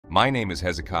My name is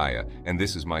Hezekiah, and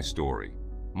this is my story.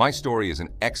 My story is an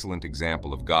excellent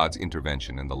example of God's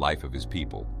intervention in the life of his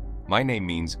people. My name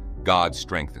means God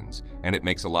strengthens, and it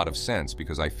makes a lot of sense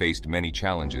because I faced many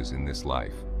challenges in this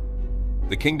life.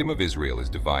 The kingdom of Israel is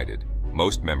divided.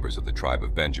 Most members of the tribe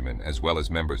of Benjamin, as well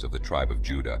as members of the tribe of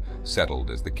Judah,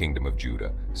 settled as the kingdom of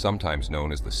Judah, sometimes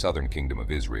known as the southern kingdom of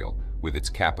Israel, with its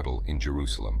capital in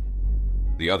Jerusalem.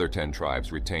 The other 10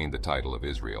 tribes retained the title of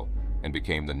Israel and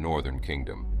became the northern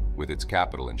kingdom, with its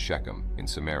capital in Shechem in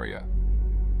Samaria.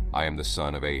 I am the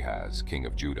son of Ahaz, king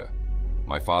of Judah.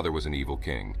 My father was an evil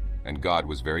king, and God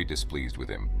was very displeased with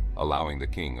him, allowing the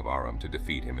king of Aram to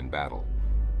defeat him in battle.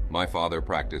 My father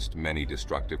practiced many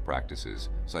destructive practices,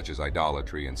 such as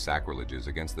idolatry and sacrileges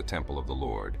against the temple of the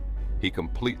Lord. He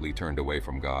completely turned away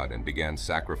from God and began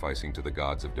sacrificing to the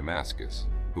gods of Damascus,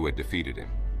 who had defeated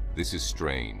him. This is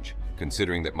strange,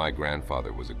 considering that my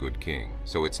grandfather was a good king,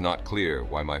 so it's not clear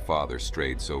why my father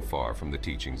strayed so far from the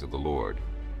teachings of the Lord.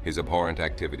 His abhorrent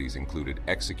activities included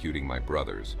executing my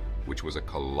brothers, which was a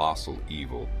colossal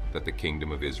evil that the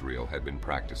kingdom of Israel had been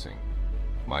practicing.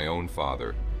 My own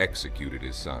father executed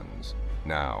his sons.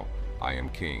 Now, I am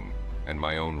king, and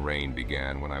my own reign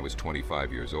began when I was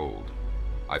 25 years old.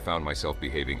 I found myself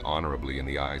behaving honorably in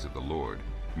the eyes of the Lord,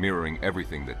 mirroring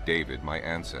everything that David, my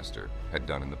ancestor, had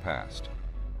done in the past.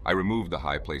 I removed the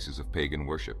high places of pagan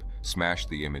worship, smashed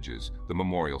the images, the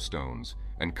memorial stones,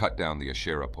 and cut down the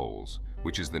Asherah poles,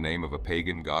 which is the name of a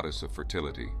pagan goddess of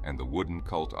fertility and the wooden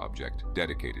cult object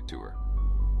dedicated to her.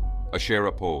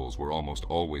 Asherah poles were almost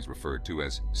always referred to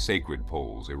as sacred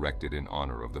poles erected in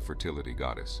honor of the fertility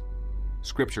goddess.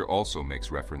 Scripture also makes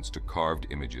reference to carved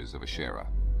images of Asherah.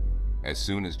 As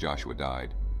soon as Joshua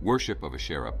died, worship of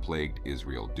Asherah plagued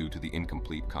Israel due to the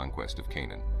incomplete conquest of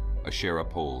Canaan. Asherah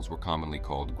poles were commonly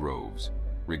called groves.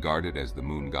 Regarded as the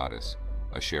moon goddess,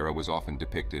 Asherah was often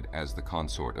depicted as the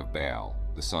consort of Baal,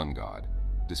 the sun god.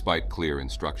 Despite clear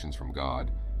instructions from God,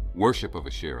 worship of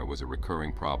Asherah was a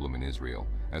recurring problem in Israel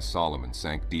as Solomon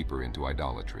sank deeper into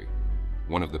idolatry.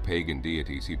 One of the pagan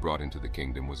deities he brought into the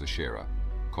kingdom was Asherah,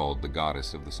 called the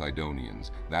goddess of the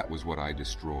Sidonians. That was what I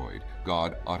destroyed.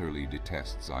 God utterly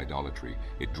detests idolatry.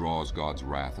 It draws God's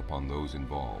wrath upon those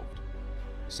involved.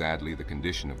 Sadly, the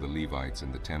condition of the Levites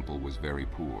in the temple was very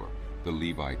poor. The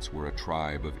Levites were a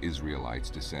tribe of Israelites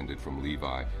descended from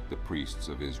Levi, the priests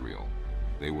of Israel.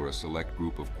 They were a select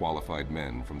group of qualified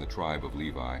men from the tribe of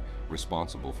Levi,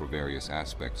 responsible for various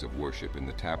aspects of worship in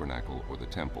the tabernacle or the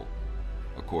temple.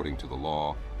 According to the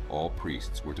law, all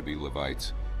priests were to be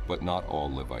Levites, but not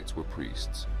all Levites were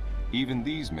priests. Even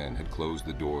these men had closed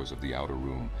the doors of the outer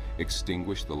room,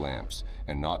 extinguished the lamps,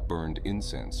 and not burned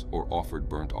incense or offered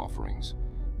burnt offerings.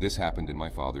 This happened in my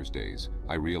father's days.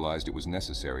 I realized it was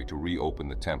necessary to reopen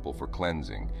the temple for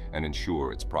cleansing and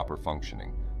ensure its proper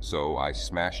functioning. So I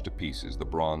smashed to pieces the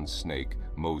bronze snake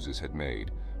Moses had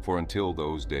made, for until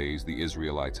those days the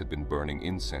Israelites had been burning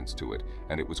incense to it,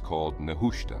 and it was called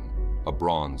Nehushtan, a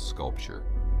bronze sculpture.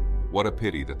 What a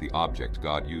pity that the object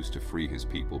God used to free his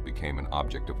people became an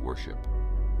object of worship.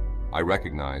 I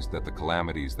recognized that the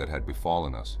calamities that had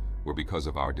befallen us were because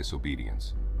of our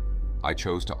disobedience. I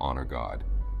chose to honor God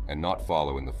and not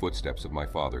follow in the footsteps of my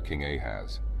father, King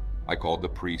Ahaz. I called the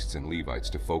priests and Levites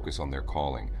to focus on their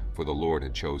calling, for the Lord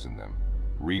had chosen them.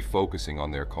 Refocusing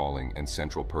on their calling and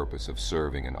central purpose of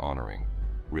serving and honoring,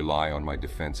 rely on my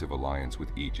defensive alliance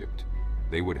with Egypt.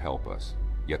 They would help us.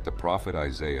 Yet the prophet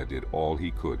Isaiah did all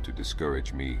he could to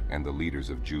discourage me and the leaders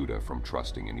of Judah from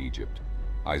trusting in Egypt.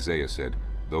 Isaiah said,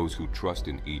 "Those who trust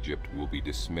in Egypt will be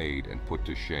dismayed and put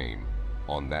to shame.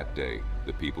 On that day,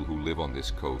 the people who live on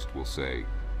this coast will say,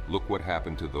 'Look what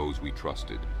happened to those we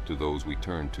trusted, to those we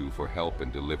turned to for help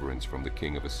and deliverance from the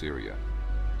king of Assyria.'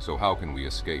 So how can we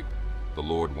escape? The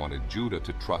Lord wanted Judah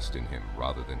to trust in him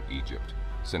rather than Egypt.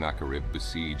 Sennacherib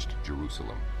besieged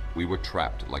Jerusalem. We were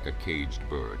trapped like a caged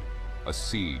bird. A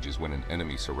siege is when an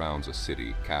enemy surrounds a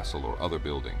city, castle, or other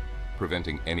building,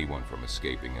 preventing anyone from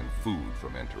escaping and food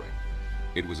from entering.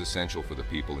 It was essential for the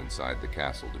people inside the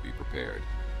castle to be prepared.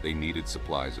 They needed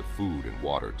supplies of food and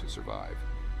water to survive.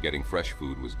 Getting fresh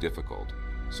food was difficult,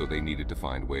 so they needed to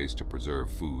find ways to preserve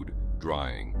food,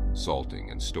 drying, salting,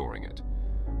 and storing it.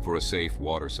 For a safe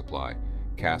water supply,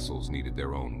 castles needed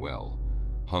their own well.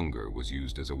 Hunger was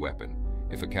used as a weapon.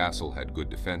 If a castle had good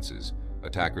defenses,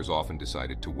 attackers often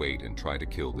decided to wait and try to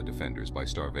kill the defenders by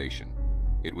starvation.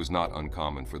 It was not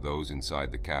uncommon for those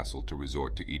inside the castle to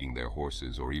resort to eating their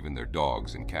horses or even their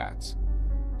dogs and cats.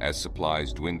 As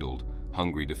supplies dwindled,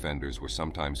 hungry defenders were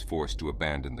sometimes forced to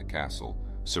abandon the castle,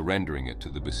 surrendering it to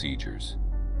the besiegers.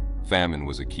 Famine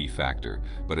was a key factor,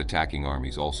 but attacking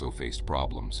armies also faced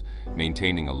problems.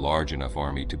 Maintaining a large enough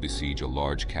army to besiege a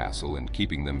large castle and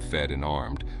keeping them fed and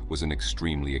armed was an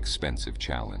extremely expensive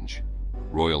challenge.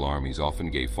 Royal armies often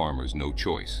gave farmers no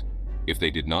choice if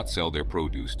they did not sell their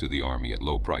produce to the army at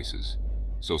low prices.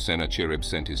 So Sennacherib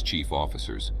sent his chief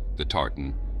officers, the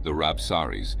Tartan, the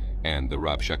Rabsaris, and the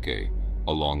Rabshakeh,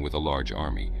 along with a large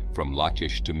army, from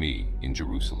Lachish to Me in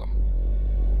Jerusalem.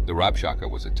 The Rabshakeh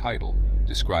was a title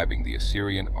describing the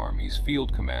Assyrian army's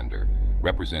field commander,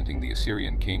 representing the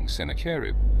Assyrian king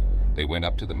Sennacherib. They went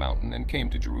up to the mountain and came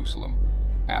to Jerusalem.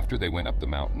 After they went up the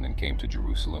mountain and came to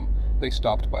Jerusalem, they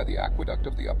stopped by the aqueduct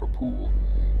of the upper pool.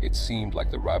 It seemed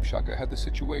like the Rabshakeh had the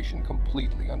situation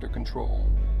completely under control.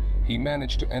 He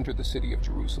managed to enter the city of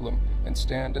Jerusalem and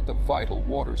stand at the vital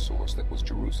water source that was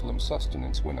Jerusalem's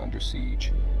sustenance when under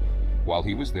siege. While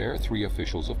he was there, 3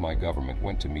 officials of my government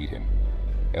went to meet him.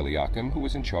 Eliakim, who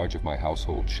was in charge of my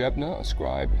household, Shebna, a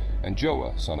scribe, and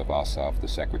Joah, son of Asaph, the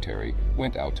secretary,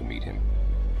 went out to meet him.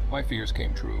 My fears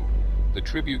came true. The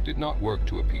tribute did not work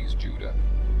to appease Judah.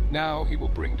 Now he will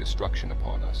bring destruction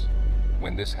upon us.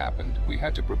 When this happened, we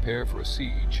had to prepare for a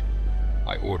siege.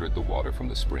 I ordered the water from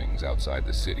the springs outside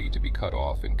the city to be cut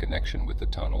off in connection with the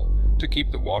tunnel to keep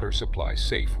the water supply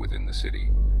safe within the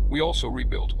city. We also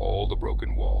rebuilt all the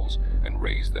broken walls and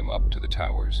raised them up to the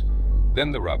towers.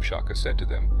 Then the Rabshakeh said to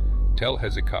them, "Tell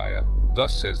Hezekiah,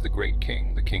 thus says the great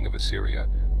king, the king of Assyria,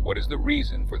 what is the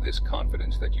reason for this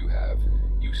confidence that you have?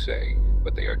 You say,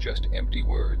 but they are just empty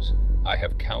words. I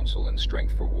have counsel and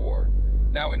strength for war.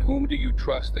 Now in whom do you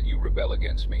trust that you rebel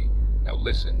against me? Now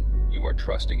listen, you are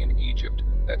trusting in Egypt,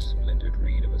 that splintered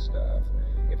reed of a staff.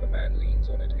 If a man leans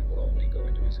on it, it will only go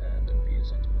into his hand and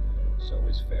pierce it. So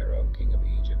is Pharaoh, king of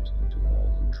Egypt, to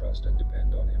all who trust and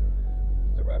depend on him."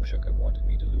 The Rabshakeh wanted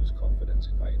me to lose confidence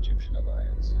in my Egyptian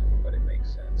alliance, but it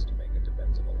makes sense to make a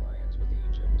defensive alliance with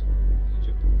Egypt.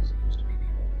 Egypt seems to be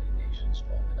the only nation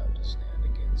strong enough to stand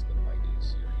against the mighty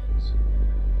Assyrians.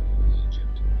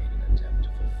 Egypt made an attempt to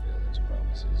fulfill its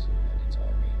promises, and its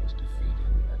army was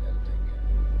defeated at El-Tegeh.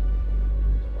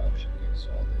 The Rabshakeh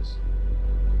saw this.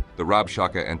 The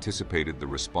Rabshakeh anticipated the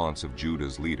response of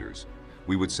Judah's leaders.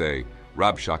 We would say,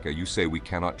 "Rabshakeh, you say we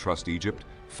cannot trust Egypt?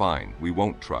 Fine, we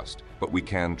won't trust, but we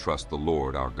can trust the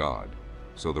Lord our God."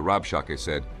 So the Rabshakeh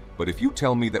said, "But if you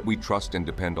tell me that we trust and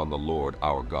depend on the Lord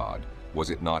our God, was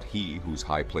it not he whose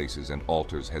high places and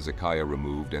altars Hezekiah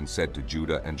removed and said to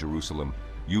Judah and Jerusalem,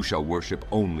 'You shall worship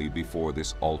only before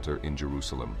this altar in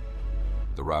Jerusalem'?"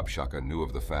 The Rabshakeh knew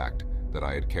of the fact that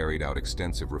I had carried out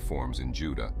extensive reforms in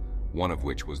Judah, one of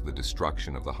which was the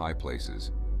destruction of the high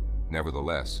places.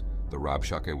 Nevertheless, the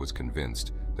Rabshakeh was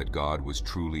convinced that God was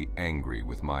truly angry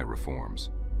with my reforms.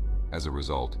 As a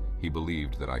result, he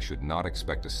believed that I should not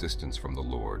expect assistance from the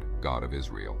Lord, God of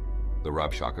Israel. The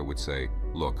Rabshakeh would say,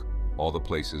 "Look, all the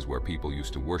places where people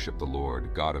used to worship the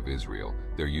Lord, God of Israel,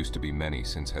 there used to be many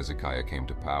since Hezekiah came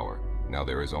to power. Now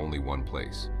there is only one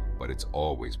place, but it's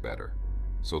always better.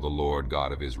 So the Lord,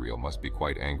 God of Israel, must be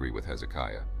quite angry with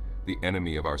Hezekiah. The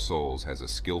enemy of our souls has a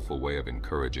skillful way of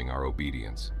encouraging our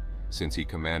obedience. Since he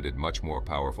commanded much more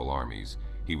powerful armies,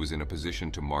 he was in a position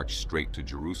to march straight to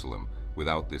Jerusalem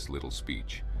without this little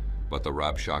speech. But the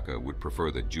Rabshakeh would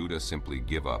prefer that Judah simply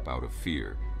give up out of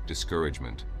fear,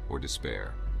 discouragement, or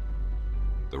despair.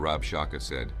 The Rabshakeh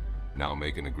said, "Now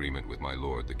make an agreement with my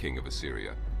lord, the king of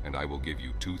Assyria, and I will give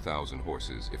you 2,000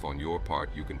 horses if on your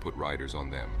part you can put riders on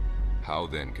them. How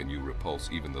then can you repulse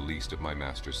even the least of my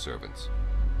master's servants?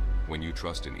 When you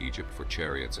trust in Egypt for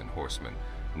chariots and horsemen,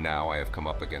 now I have come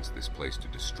up against this place to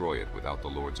destroy it without the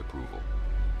Lord's approval.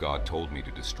 God told me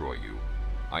to destroy you.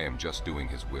 I am just doing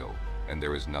his will, and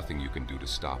there is nothing you can do to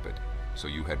stop it, so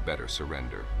you had better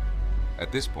surrender."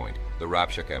 At this point, the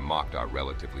Rabshakeh mocked our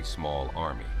relatively small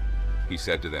army. He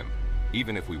said to them,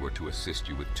 "Even if we were to assist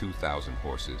you with 2,000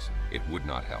 horses, it would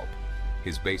not help."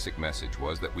 His basic message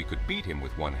was that we could beat him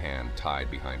with one hand tied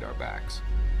behind our backs.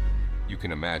 You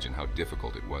can imagine how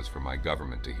difficult it was for my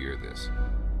government to hear this.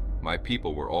 My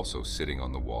people were also sitting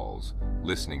on the walls,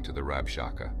 listening to the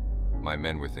Rabshakeh. My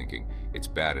men were thinking, it's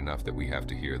bad enough that we have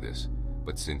to hear this,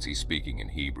 but since he's speaking in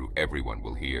Hebrew, everyone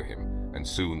will hear him, and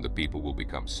soon the people will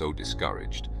become so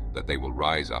discouraged that they will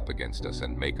rise up against us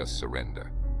and make us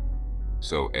surrender.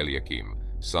 So Eliakim,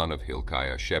 son of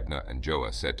Hilkiah, Shebna, and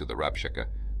Joah said to the Rabshakeh,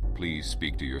 "Please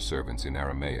speak to your servants in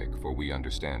Aramaic, for we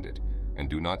understand it, and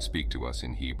do not speak to us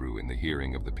in Hebrew in the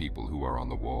hearing of the people who are on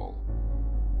the wall."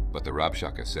 But the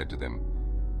Rabshakeh said to them,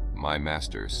 "My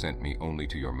master sent me only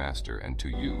to your master and to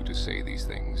you to say these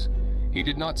things. He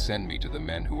did not send me to the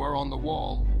men who are on the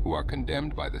wall, who are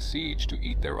condemned by the siege to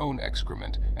eat their own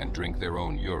excrement and drink their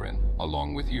own urine,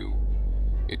 along with you.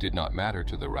 It did not matter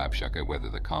to the Rabshakeh whether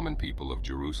the common people of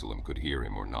Jerusalem could hear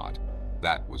him or not.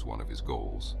 That was one of his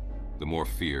goals. The more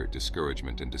fear,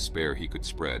 discouragement, and despair he could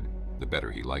spread, the better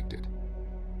he liked it.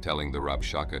 Telling the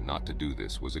Rabshakeh not to do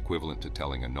this was equivalent to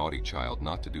telling a naughty child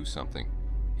not to do something.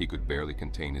 He could barely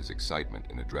contain his excitement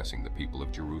in addressing the people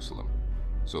of Jerusalem.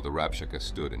 So the Rabshakeh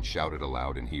stood and shouted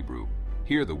aloud in Hebrew,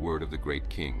 "Hear the word of the great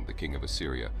king, the king of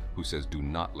Assyria, who says, 'Do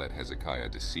not let Hezekiah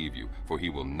deceive you, for he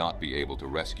will not be able to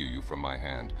rescue you from my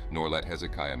hand, nor let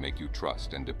Hezekiah make you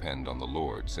trust and depend on the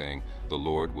Lord, saying, The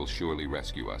Lord will surely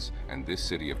rescue us, and this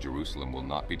city of Jerusalem will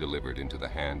not be delivered into the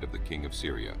hand of the king of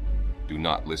Syria. Do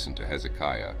not listen to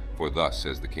Hezekiah, for thus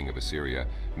says the king of Assyria,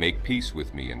 Make peace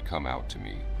with me and come out to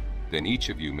me. Then each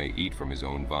of you may eat from his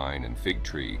own vine and fig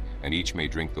tree, and each may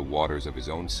drink the waters of his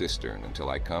own cistern, until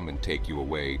I come and take you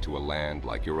away to a land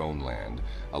like your own land,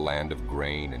 a land of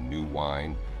grain and new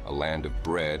wine, a land of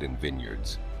bread and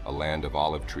vineyards, a land of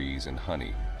olive trees and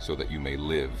honey, so that you may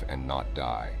live and not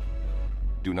die.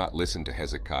 Do not listen to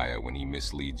Hezekiah when he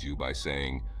misleads you by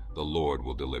saying, 'The Lord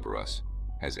will deliver us.'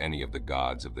 Has any of the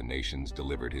gods of the nations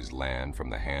delivered his land from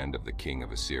the hand of the king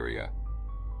of Assyria?"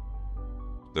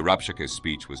 The Rabshakeh's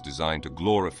speech was designed to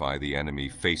glorify the enemy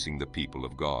facing the people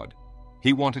of God.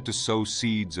 He wanted to sow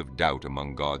seeds of doubt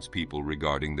among God's people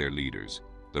regarding their leaders.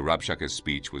 The Rabshakeh's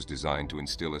speech was designed to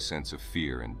instill a sense of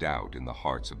fear and doubt in the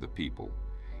hearts of the people.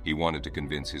 He wanted to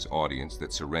convince his audience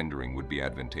that surrendering would be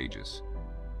advantageous.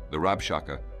 The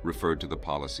Rabshakeh referred to the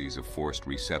policies of forced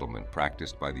resettlement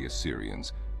practiced by the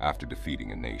Assyrians after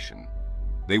defeating a nation.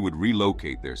 They would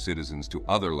relocate their citizens to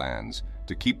other lands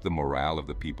to keep the morale of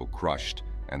the people crushed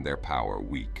and their power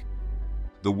weak.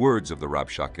 The words of the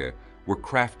Rabshakeh were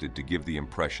crafted to give the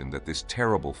impression that this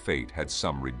terrible fate had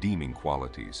some redeeming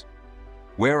qualities.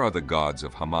 Where are the gods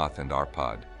of Hamath and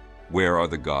Arpad? Where are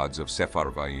the gods of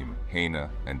Sepharvaim, Hena,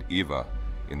 and Eva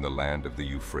in the land of the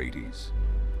Euphrates?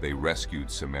 They rescued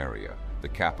Samaria, the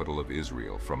capital of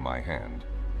Israel, from my hand.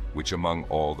 Which among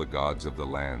all the gods of the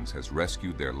lands has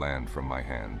rescued their land from my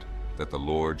hand, that the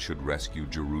Lord should rescue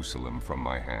Jerusalem from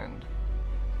my hand?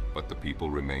 But the people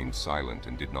remained silent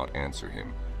and did not answer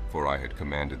him, for I had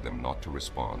commanded them not to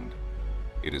respond.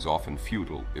 It is often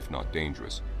futile, if not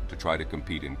dangerous, to try to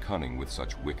compete in cunning with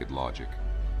such wicked logic.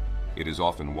 It is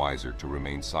often wiser to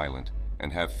remain silent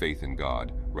and have faith in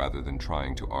God rather than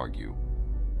trying to argue.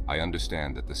 I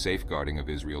understand that the safeguarding of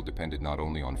Israel depended not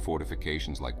only on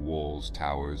fortifications like walls,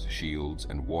 towers, shields,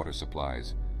 and water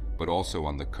supplies, but also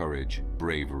on the courage,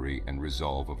 bravery, and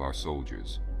resolve of our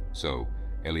soldiers. So,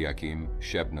 Eliakim,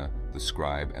 Shebna, the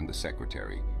scribe, and the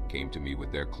secretary came to me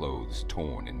with their clothes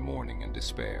torn in mourning and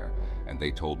despair, and they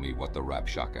told me what the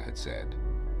Rabshakeh had said.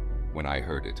 When I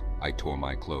heard it, I tore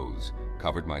my clothes,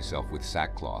 covered myself with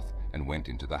sackcloth, and went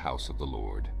into the house of the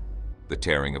Lord. The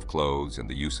tearing of clothes and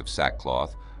the use of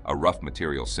sackcloth, a rough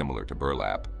material similar to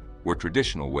burlap, were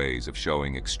traditional ways of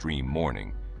showing extreme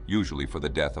mourning, usually for the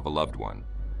death of a loved one.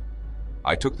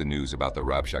 I took the news about the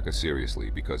Rabshakeh seriously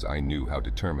because I knew how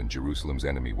determined Jerusalem's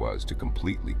enemy was to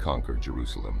completely conquer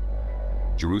Jerusalem.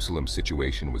 Jerusalem's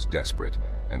situation was desperate,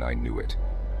 and I knew it.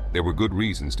 There were good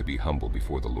reasons to be humble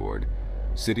before the Lord.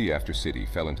 City after city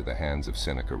fell into the hands of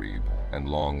Sennacherib, and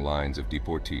long lines of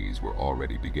deportees were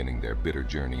already beginning their bitter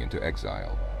journey into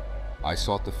exile. I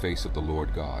sought the face of the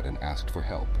Lord God and asked for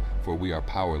help, for we are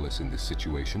powerless in this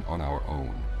situation on our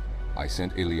own. I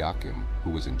sent Eliakim, who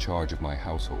was in charge of my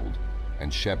household,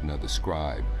 and Shebna the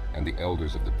scribe, and the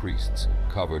elders of the priests,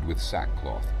 covered with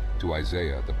sackcloth, to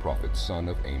Isaiah the prophet, son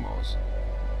of Amos.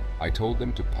 I told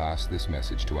them to pass this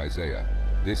message to Isaiah.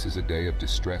 This is a day of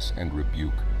distress and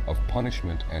rebuke, of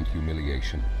punishment and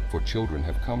humiliation, for children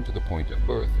have come to the point of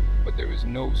birth, but there is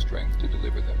no strength to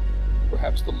deliver them.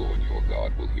 Perhaps the Lord your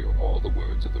God will hear all the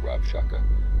words of the Rabshakeh,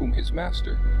 whom his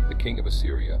master, the king of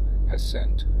Assyria, has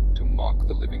sent to mock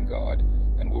the living God,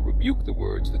 and will rebuke the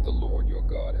words that the Lord your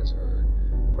God has heard.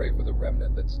 Pray for the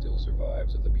remnant that still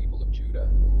survives of the people of Judah.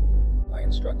 I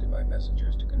instructed my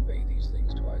messengers to convey these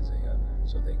things to Isaiah,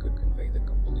 so they could convey the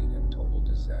complete and total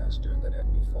disaster that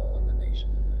had befallen the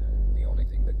nation. The only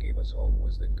thing that gave us hope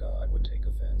was that God would take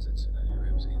offense at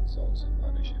Sennacherib's insults and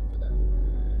punish him for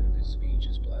them. This speech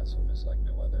is blasphemous like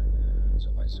no other.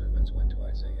 So my servants went to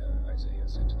Isaiah. Isaiah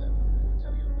said to them,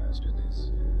 "Tell your master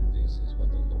this. This is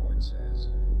what the Lord says.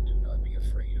 Do not be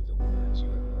afraid of the words you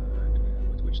have heard,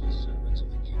 with which the servants of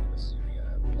the king of Assyria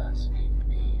have blasphemed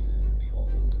me.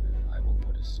 Behold, I will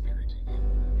put a spirit in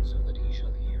him, so that he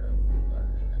shall hear a rumor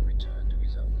and return to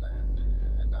his own land,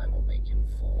 and I will make him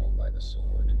fall by the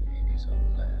sword in his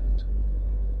own land."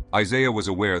 Isaiah was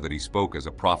aware that he spoke as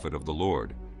a prophet of the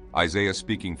Lord. Isaiah,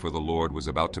 speaking for the Lord, was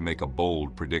about to make a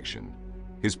bold prediction.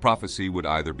 His prophecy would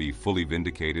either be fully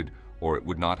vindicated or it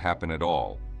would not happen at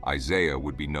all. Isaiah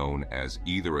would be known as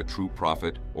either a true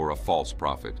prophet or a false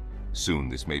prophet. Soon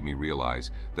this made me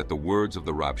realize that the words of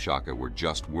the Rabshakeh were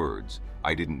just words.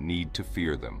 I didn't need to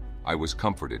fear them. I was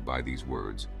comforted by these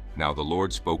words. Now the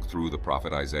Lord spoke through the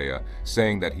prophet Isaiah,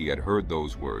 saying that he had heard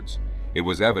those words. It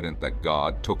was evident that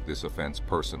God took this offense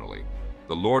personally.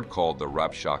 The Lord called the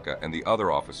Rabshakeh and the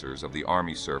other officers of the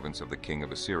army servants of the king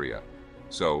of Assyria.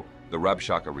 So the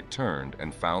Rabshakeh returned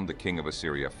and found the king of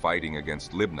Assyria fighting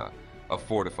against Libnah, a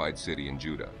fortified city in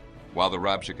Judah. While the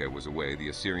Rabshakeh was away, the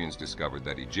Assyrians discovered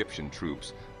that Egyptian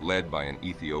troops, led by an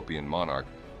Ethiopian monarch,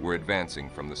 were advancing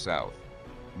from the south.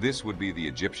 This would be the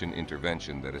Egyptian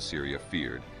intervention that Assyria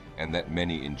feared, and that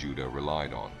many in Judah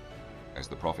relied on. As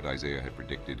the prophet Isaiah had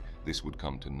predicted, this would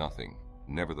come to nothing.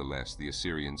 Nevertheless, the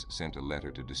Assyrians sent a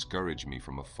letter to discourage me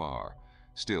from afar.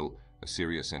 Still,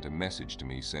 Assyria sent a message to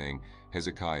me saying,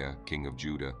 "Hezekiah, king of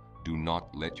Judah, do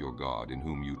not let your God, in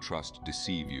whom you trust,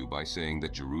 deceive you by saying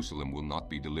that Jerusalem will not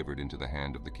be delivered into the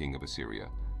hand of the king of Assyria.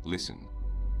 Listen,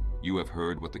 you have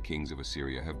heard what the kings of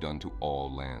Assyria have done to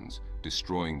all lands,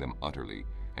 destroying them utterly,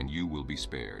 and you will be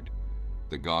spared.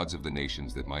 The gods of the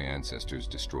nations that my ancestors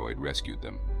destroyed rescued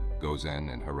them,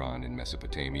 Gozan and Haran in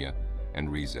Mesopotamia, and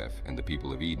Rezeph and the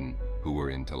people of Eden who were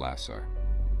in Telassar.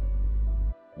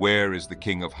 Where is the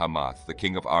king of Hamath, the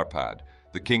king of Arpad,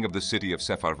 the king of the city of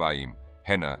Sepharvaim,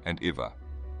 Hena and Iva?"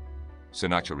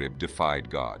 Sennacherib defied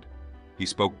God. He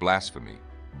spoke blasphemy,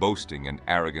 boasting and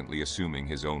arrogantly assuming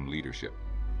his own leadership.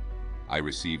 I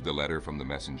received the letter from the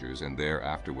messengers, and there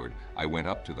afterward I went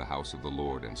up to the house of the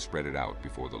Lord and spread it out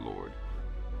before the Lord.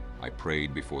 I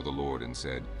prayed before the Lord and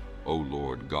said, "O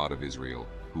Lord, God of Israel,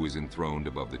 who is enthroned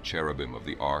above the cherubim of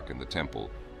the ark and the temple,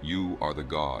 you are the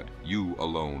God, you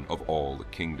alone of all the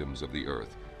kingdoms of the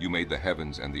earth. You made the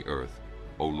heavens and the earth.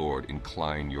 O Lord,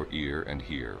 incline your ear and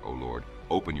hear, O Lord.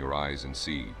 Open your eyes and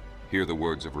see. Hear the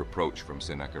words of reproach from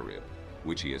Sennacherib,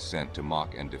 which he has sent to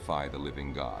mock and defy the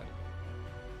living God.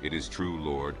 It is true,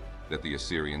 Lord, that the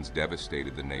Assyrians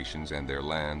devastated the nations and their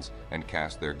lands and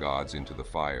cast their gods into the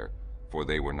fire, for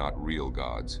they were not real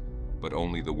gods, but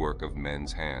only the work of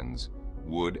men's hands,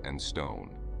 wood and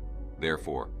stone.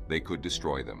 Therefore, they could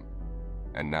destroy them.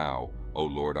 And now, O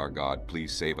Lord our God,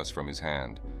 please save us from his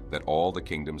hand, that all the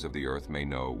kingdoms of the earth may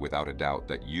know without a doubt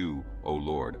that you, O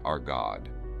Lord, are God."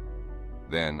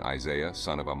 Then Isaiah,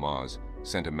 son of Amoz,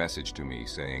 sent a message to me,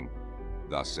 saying,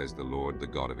 "Thus says the Lord, the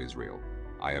God of Israel,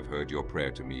 I have heard your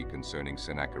prayer to me concerning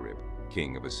Sennacherib,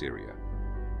 king of Assyria.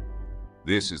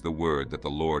 This is the word that the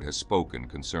Lord has spoken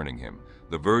concerning him.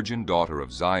 The virgin daughter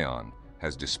of Zion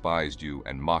has despised you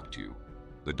and mocked you.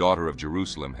 The daughter of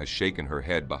Jerusalem has shaken her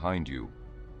head behind you.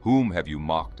 Whom have you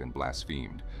mocked and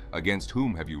blasphemed? Against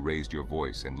whom have you raised your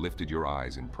voice and lifted your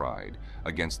eyes in pride?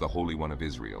 Against the Holy One of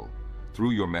Israel.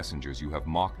 Through your messengers you have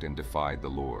mocked and defied the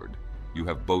Lord. You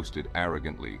have boasted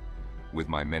arrogantly. With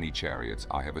my many chariots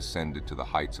I have ascended to the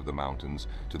heights of the mountains,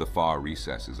 to the far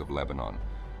recesses of Lebanon.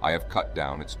 I have cut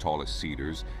down its tallest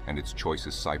cedars and its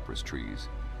choicest cypress trees.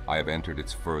 I have entered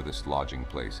its furthest lodging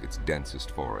place, its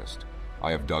densest forest.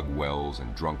 I have dug wells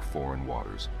and drunk foreign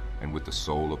waters, and with the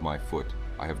sole of my foot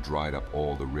I have dried up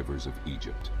all the rivers of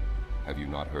Egypt. Have you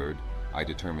not heard? I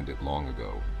determined it long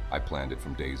ago. I planned it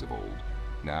from days of old.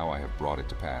 Now I have brought it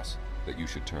to pass, that you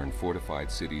should turn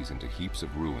fortified cities into heaps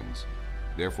of ruins.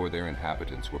 Therefore their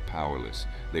inhabitants were powerless.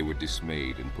 They were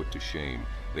dismayed and put to shame.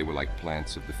 They were like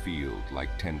plants of the field,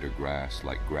 like tender grass,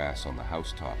 like grass on the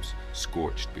housetops,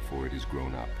 scorched before it is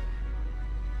grown up.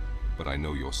 But I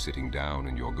know you're sitting down,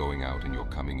 and you're going out, and you're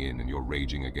coming in, and you're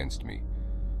raging against me.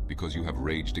 Because you have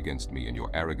raged against me, and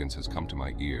your arrogance has come to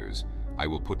my ears, I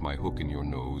will put my hook in your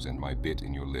nose and my bit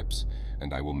in your lips,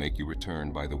 and I will make you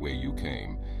return by the way you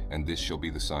came. And this shall be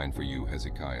the sign for you,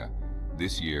 Hezekiah.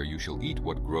 This year you shall eat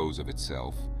what grows of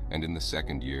itself, and in the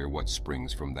second year what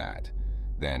springs from that.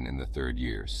 Then in the third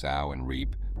year sow and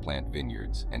reap, plant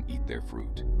vineyards, and eat their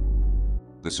fruit.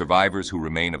 The survivors who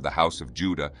remain of the house of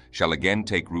Judah shall again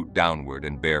take root downward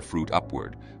and bear fruit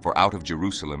upward, for out of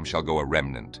Jerusalem shall go a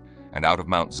remnant, and out of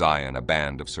Mount Zion a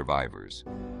band of survivors.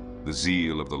 The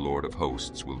zeal of the Lord of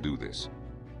hosts will do this.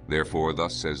 Therefore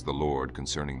thus says the Lord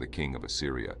concerning the king of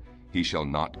Assyria, he shall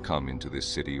not come into this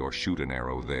city or shoot an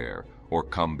arrow there, or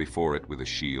come before it with a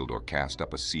shield, or cast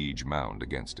up a siege mound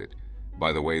against it.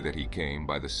 By the way that he came,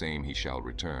 by the same he shall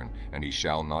return, and he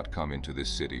shall not come into this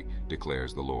city,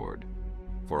 declares the Lord.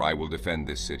 For I will defend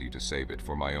this city to save it,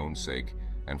 for my own sake,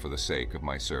 and for the sake of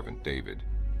my servant David.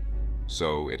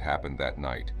 So it happened that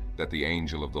night, that the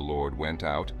angel of the Lord went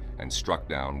out and struck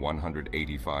down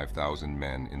 185,000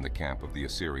 men in the camp of the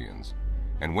Assyrians.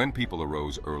 And when people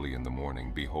arose early in the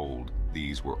morning, behold,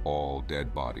 these were all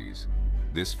dead bodies.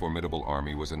 This formidable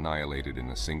army was annihilated in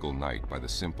a single night by the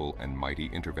simple and mighty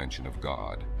intervention of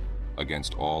God.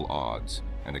 Against all odds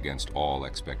and against all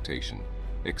expectation,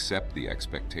 except the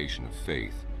expectation of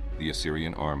faith, the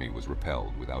Assyrian army was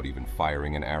repelled without even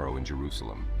firing an arrow in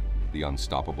Jerusalem. The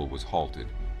unstoppable was halted,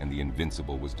 and the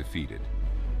invincible was defeated.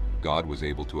 God was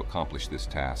able to accomplish this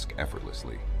task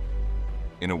effortlessly.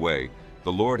 In a way,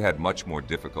 the Lord had much more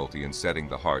difficulty in setting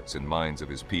the hearts and minds of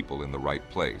his people in the right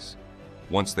place.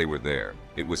 Once they were there,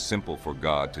 it was simple for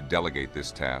God to delegate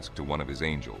this task to one of his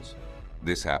angels.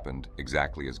 This happened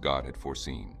exactly as God had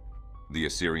foreseen. The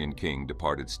Assyrian king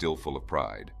departed still full of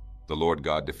pride. The Lord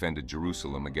God defended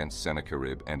Jerusalem against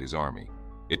Sennacherib and his army.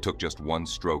 It took just one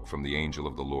stroke from the angel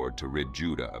of the Lord to rid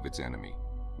Judah of its enemy.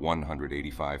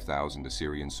 185,000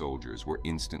 Assyrian soldiers were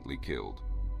instantly killed.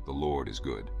 The Lord is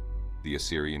good. The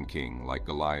Assyrian king, like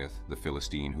Goliath, the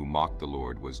Philistine who mocked the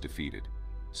Lord, was defeated.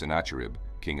 Sennacherib,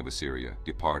 king of Assyria,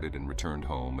 departed and returned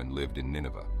home and lived in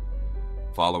Nineveh.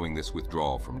 Following this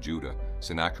withdrawal from Judah,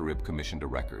 Sennacherib commissioned a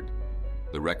record.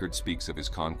 The record speaks of his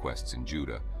conquests in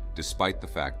Judah, despite the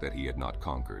fact that he had not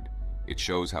conquered. It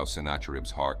shows how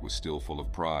Sennacherib's heart was still full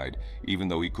of pride, even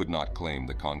though he could not claim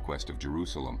the conquest of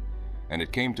Jerusalem. And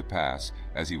it came to pass,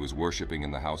 as he was worshipping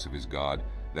in the house of his God,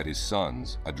 that his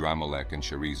sons, Adramelech and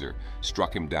Sharezer,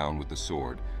 struck him down with the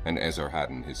sword, and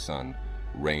Esarhaddon his son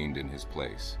reigned in his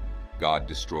place. God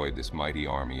destroyed this mighty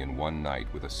army in one night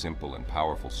with a simple and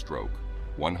powerful stroke.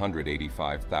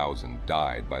 185,000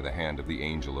 died by the hand of the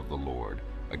angel of the Lord,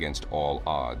 against all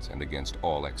odds and against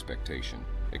all expectation,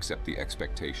 except the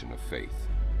expectation of faith.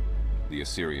 The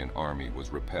Assyrian army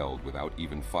was repelled without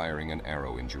even firing an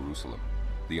arrow in Jerusalem.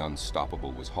 The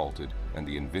unstoppable was halted, and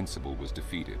the invincible was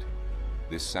defeated.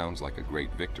 This sounds like a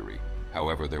great victory.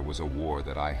 However, there was a war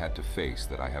that I had to face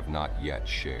that I have not yet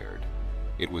shared.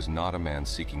 It was not a man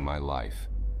seeking my life,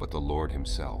 but the Lord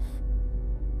himself.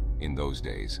 In those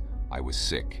days, I was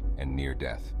sick and near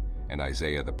death, and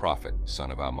Isaiah the prophet,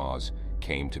 son of Amoz,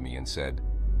 came to me and said,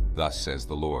 "Thus says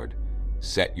the Lord,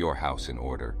 set your house in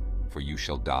order, for you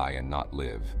shall die and not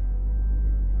live."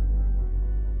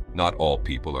 Not all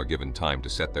people are given time to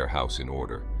set their house in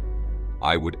order.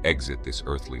 I would exit this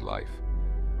earthly life.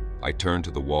 I turned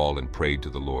to the wall and prayed to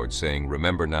the Lord, saying,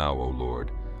 "Remember now, O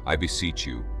Lord, I beseech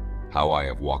you, how I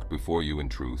have walked before you in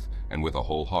truth and with a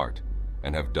whole heart,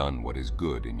 and have done what is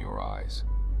good in your eyes."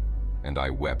 And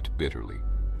I wept bitterly.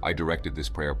 I directed this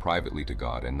prayer privately to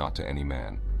God and not to any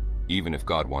man. Even if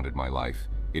God wanted my life,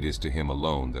 it is to him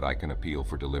alone that I can appeal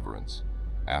for deliverance.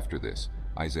 After this,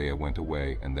 Isaiah went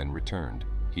away and then returned,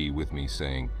 he with me,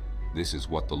 saying, "This is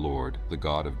what the Lord, the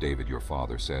God of David your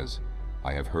father, says,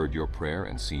 I have heard your prayer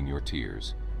and seen your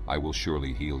tears. I will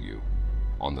surely heal you.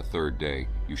 On the third day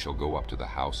you shall go up to the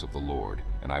house of the Lord,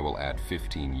 and I will add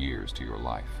 15 years to your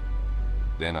life."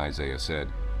 Then Isaiah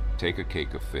said, "Take a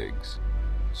cake of figs."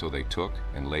 So they took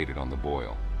and laid it on the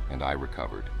boil, and I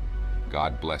recovered.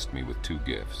 God blessed me with two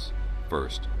gifts.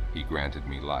 First, he granted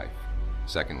me life.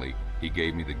 Secondly, he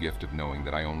gave me the gift of knowing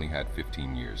that I only had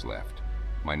 15 years left.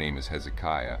 My name is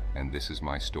Hezekiah, and this is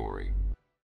my story.